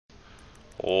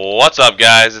What's up,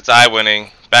 guys? It's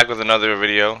iWinning, back with another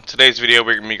video. Today's video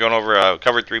we're going to be going over a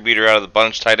cover 3 beater out of the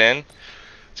bunch tight end.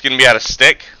 It's going to be out of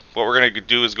stick. What we're going to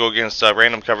do is go against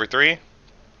random cover 3.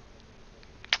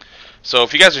 So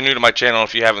if you guys are new to my channel,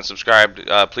 if you haven't subscribed,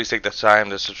 please take the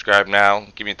time to subscribe now.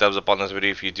 Give me a thumbs up on this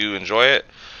video if you do enjoy it.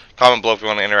 Comment below if you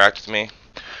want to interact with me.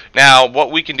 Now,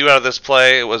 what we can do out of this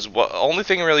play was, only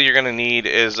thing really you're going to need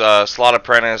is a slot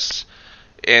apprentice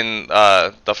in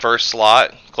the first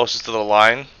slot closest to the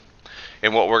line,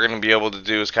 and what we're going to be able to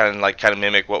do is kind of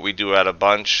mimic what we do at a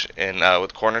bunch in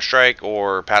with corner strike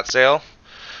or pat sale.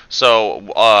 So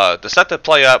to set the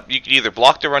play up, you can either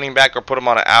block the running back or put him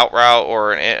on an out route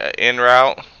or an in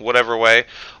route, whatever way.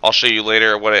 I'll show you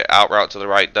later what an out route to the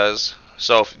right does.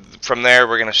 So from there,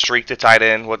 we're going to streak the tight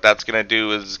end. What that's going to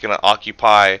do is it's going to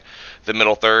occupy the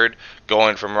middle third,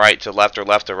 going from right to left or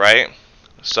left to right.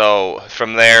 So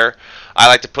from there, I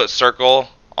like to put circle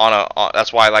on a.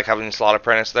 That's why I like having slot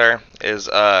apprentice there.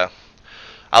 I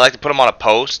like to put him on a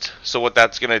post. So what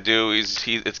that's gonna do is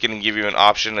it's gonna give you an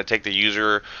option to take the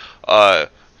user.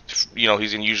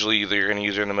 Usually you're gonna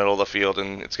use it in the middle of the field,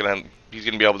 and he's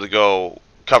gonna be able to go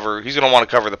cover. He's gonna want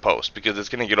to cover the post because it's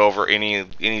gonna get over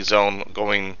any zone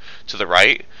going to the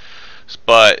right.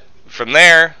 But from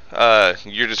there,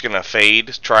 you're just gonna fade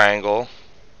triangle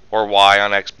or Y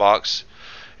on Xbox,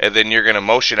 and then you're gonna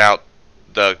motion out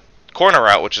the corner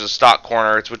route, which is a stock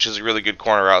corner, which is a really good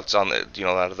corner route. It's on the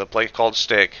out of the play called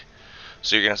stick.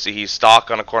 So you're gonna see he's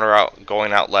stock on a corner route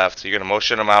going out left. So you're gonna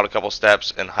motion him out a couple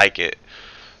steps and hike it.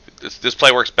 This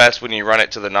play works best when you run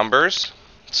it to the numbers.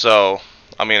 So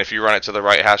I mean, if you run it to the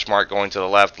right hash mark going to the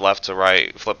left, left to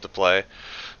right, flip the play.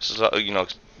 So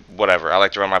whatever. I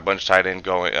like to run my bunch tight end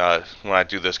going when I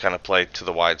do this kind of play to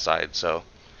the wide side. So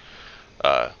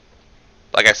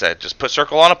like I said, just put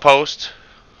circle on a post,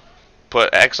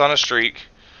 put X on a streak,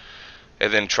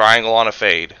 and then triangle on a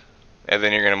fade, and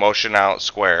then you're going to motion out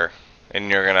square, and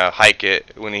you're going to hike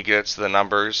it when he gets to the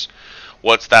numbers.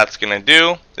 What that's going to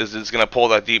do is it's going to pull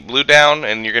that deep blue down,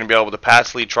 and you're going to be able to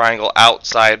pass lead triangle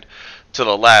outside to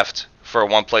the left for a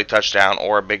one-play touchdown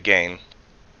or a big gain.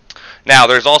 Now,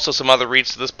 there's also some other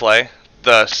reads to this play.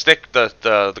 The stick,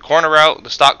 the corner route, the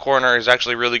stock corner is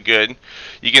actually really good.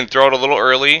 You can throw it a little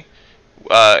early.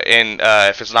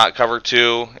 If it's not cover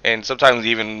 2, and sometimes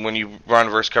even when you run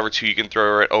versus cover 2, you can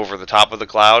throw it over the top of the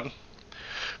cloud.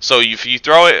 So if you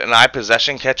throw it and I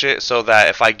possession catch it, so that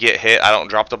if I get hit, I don't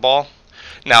drop the ball.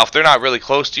 Now, if they're not really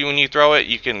close to you when you throw it,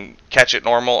 you can catch it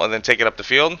normal and then take it up the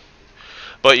field.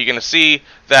 But you're going to see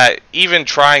that even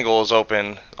triangle is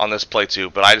open on this play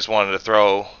too, but I just wanted to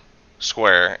throw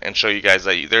square and show you guys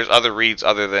that there's other reads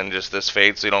other than just this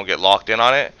fade, so you don't get locked in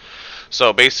on it.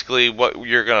 So basically, what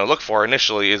you're gonna look for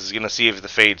initially is gonna see if the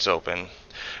fade's open,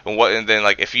 and then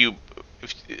if you're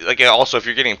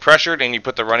getting pressured and you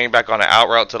put the running back on an out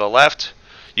route to the left,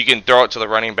 you can throw it to the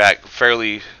running back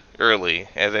fairly early,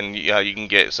 and then you can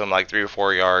get some 3 or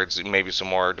 4 yards, maybe some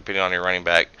more depending on your running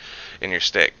back and your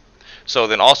stick. So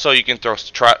then also you can throw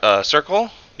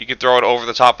circle. You can throw it over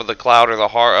the top of the cloud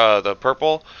or the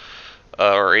purple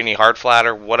or any hard flat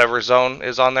or whatever zone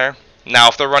is on there. Now,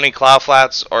 if they're running cloud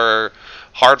flats or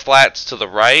hard flats to the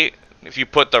right, if you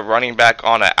put the running back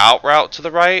on an out route to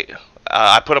the right,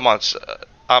 I put them on.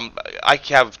 I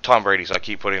have Tom Brady, so I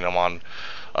keep putting them on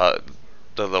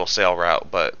the little sail route.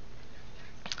 But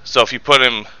so if you put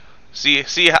him, see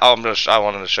how I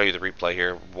wanted to show you the replay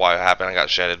here. Why it happened? I got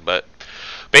shedded. But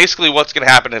basically, what's going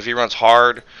to happen if he runs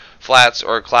hard flats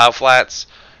or cloud flats?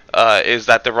 Is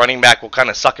that the running back will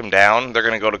kind of suck him down. They're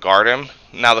going to go to guard him.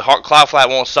 Now, the cloud flat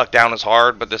won't suck down as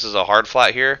hard, but this is a hard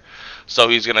flat here. So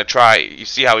he's going to try. You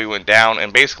see how he went down,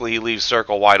 and basically he leaves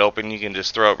circle wide open. You can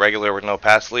just throw it regular with no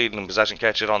pass lead and possession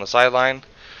catch it on the sideline.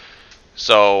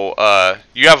 So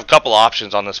you have a couple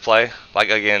options on this play.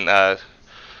 Again,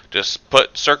 just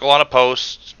put circle on a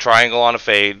post, triangle on a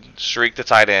fade, streak the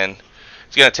tight end.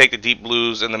 He's going to take the deep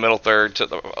blues in the middle third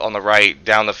on the right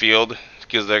down the field,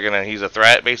 because he's a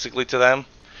threat basically to them.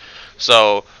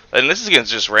 So, and this is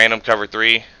against just random cover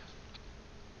 3.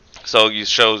 So it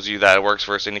shows you that it works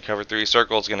versus any cover 3.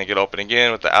 Circle is going to get open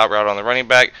again with the out route on the running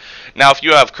back. Now, if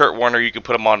you have Kurt Warner, you can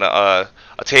put him on a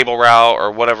table route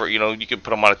or whatever. You can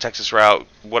put him on a Texas route,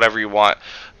 whatever you want.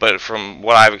 But from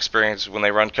what I've experienced, when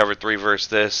they run cover 3 versus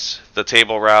this, the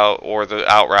table route or the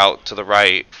out route to the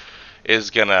right is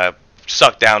going to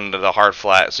suck down into the hard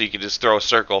flat, so you can just throw a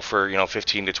circle for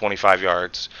 15 to 25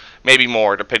 yards, maybe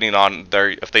more depending on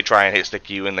if they try and hit stick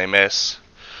you and they miss.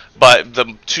 But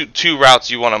the two routes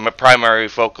you want to primarily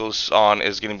focus on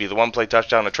is going to be the one play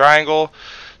touchdown to triangle,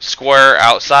 square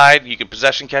outside, you can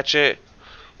possession catch it,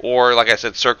 or like I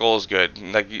said, circle is good.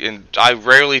 Like, and I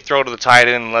rarely throw to the tight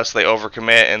end unless they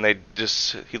overcommit and they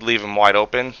just leave him wide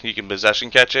open. You can possession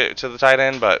catch it to the tight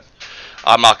end, but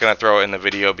I'm not going to throw it in the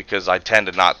video because I tend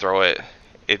to not throw it.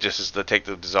 It just is to take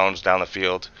the zones down the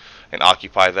field and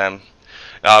occupy them.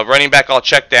 Running back, I'll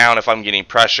check down if I'm getting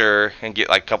pressure and get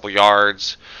like a couple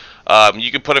yards.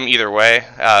 You can put them either way.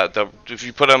 If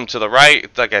you put them to the right,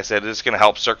 like I said, it's going to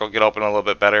help circle get open a little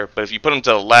bit better. But if you put them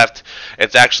to the left,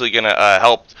 it's actually going to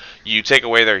help you take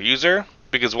away their user,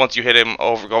 because once you hit him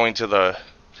over going to the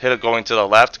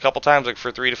left a couple times, like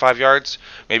for 3 to 5 yards,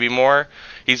 maybe more,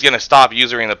 he's going to stop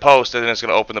using the post, and then it's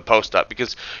going to open the post up,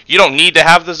 because you don't need to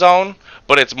have the zone,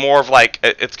 but it's more of like,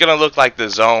 it's going to look like the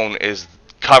zone is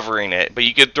covering it, but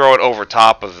you could throw it over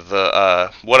top of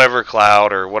the whatever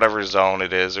cloud or whatever zone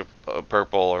it is, or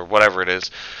purple or whatever it is.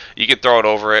 You could throw it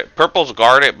over it. Purple's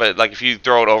guard it, but like if you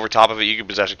throw it over top of it, you can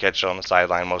possession catch it on the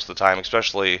sideline most of the time,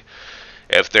 especially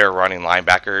if they're running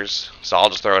linebackers. So I'll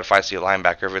just throw it if I see a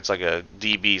linebacker. If it's like a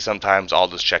DB, sometimes I'll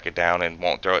just check it down and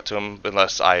won't throw it to him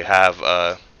unless I have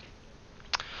the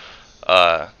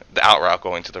out route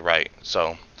going to the right.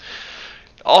 So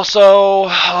also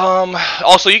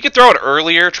you could throw it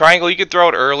earlier. Triangle, you could throw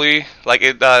it early. Like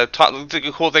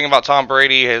the cool thing about Tom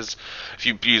Brady is, if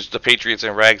you use the Patriots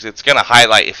and regs, it's gonna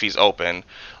highlight if he's open.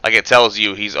 Like it tells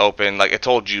you he's open. Like it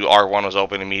told you R1 was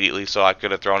open immediately, so I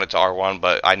could have thrown it to R1,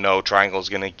 but I know Triangle is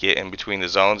gonna get in between the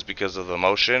zones because of the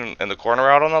motion and the corner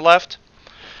out on the left.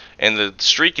 And the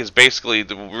streak is basically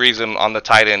the reason on the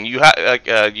tight end. You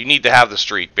need to have the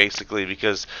streak, basically,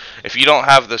 because if you don't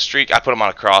have the streak, I put him on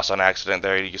a cross on accident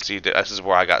there. You can see that this is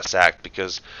where I got sacked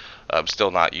because I'm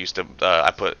still not used to.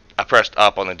 I pressed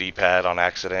up on the D-pad on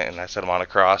accident, and I set him on a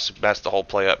cross, messed the whole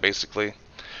play up basically.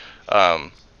 I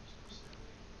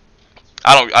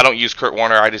don't use Kurt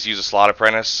Warner. I just use a slot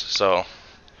apprentice, so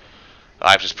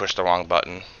I've just pushed the wrong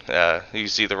button. You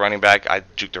see the running back, I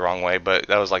juked the wrong way, but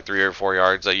that was like 3 or 4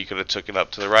 yards that you could have took it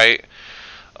up to the right.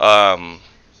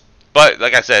 But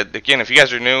like I said, again, if you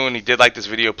guys are new and you did like this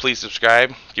video, please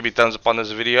subscribe. Give me a thumbs up on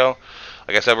this video.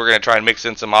 Like I said, we're going to try and mix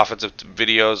in some offensive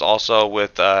videos also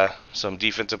with some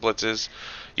defensive blitzes.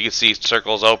 You can see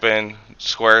circles open,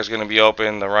 square is going to be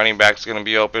open, the running back is going to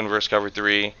be open versus cover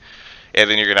 3. And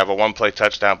then you're going to have a one-play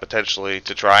touchdown potentially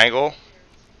to triangle,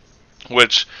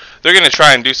 which they're going to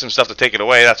try and do some stuff to take it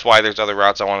away. That's why there's other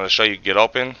routes I wanted to show you get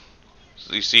open.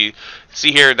 So you see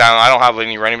here down, I don't have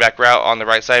any running back route on the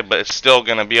right side, but it's still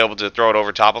going to be able to throw it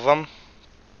over top of them.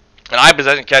 And I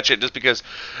possession catch it just because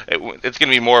it's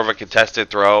going to be more of a contested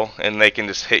throw, and they can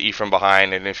just hit you from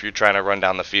behind. And if you're trying to run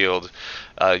down the field,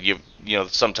 you know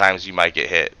sometimes you might get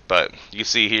hit. But you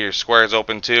see here, square is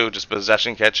open too. Just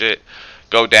possession catch it,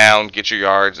 go down, get your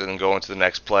yards, and then go into the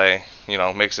next play. You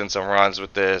know, mix in some runs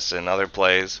with this and other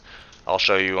plays. I'll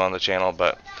show you on the channel,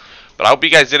 but I hope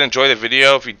you guys did enjoy the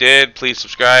video. If you did, please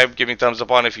subscribe, give me a thumbs up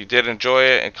on it if you did enjoy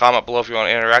it, and comment below if you want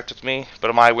to interact with me.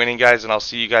 But I'm iWinningx, guys, and I'll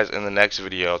see you guys in the next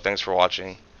video. Thanks for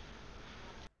watching.